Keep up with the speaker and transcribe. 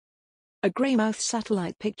A GREYMOUTH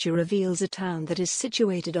satellite picture reveals a town that is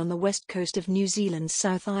situated on the west coast of New Zealand's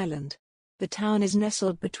South Island. The town is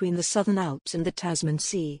nestled between the Southern Alps and the Tasman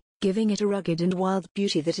Sea, giving it a rugged and wild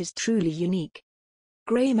beauty that is truly unique.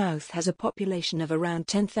 GREYMOUTH has a population of around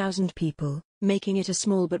 10,000 people, making it a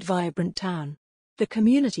small but vibrant town. The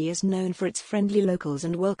community is known for its friendly locals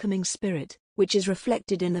and welcoming spirit, which is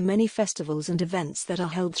reflected in the many festivals and events that are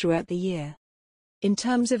held throughout the year. In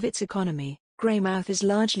terms of its economy, GREYMOUTH is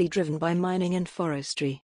largely driven by mining and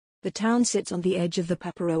forestry. The town sits on the edge of the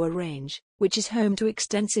Paparoa Range, which is home to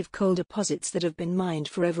extensive coal deposits that have been mined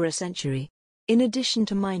for over a century. In addition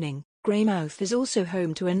to mining, GREYMOUTH is also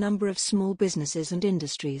home to a number of small businesses and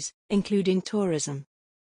industries, including tourism.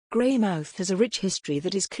 GREYMOUTH has a rich history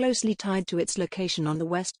that is closely tied to its location on the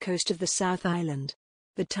west coast of the South Island.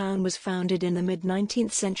 The town was founded in the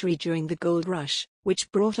mid-19th century during the gold rush,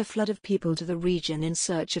 which brought a flood of people to the region in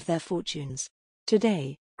search of their fortunes.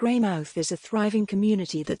 Today, GREYMOUTH is a thriving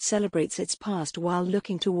community that celebrates its past while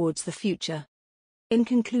looking towards the future. In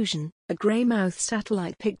conclusion, a GREYMOUTH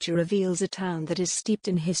satellite picture reveals a town that is steeped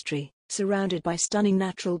in history, surrounded by stunning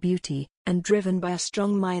natural beauty, and driven by a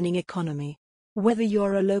strong mining economy. Whether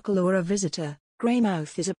you're a local or a visitor,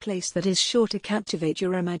 GREYMOUTH is a place that is sure to captivate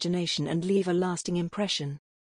your imagination and leave a lasting impression.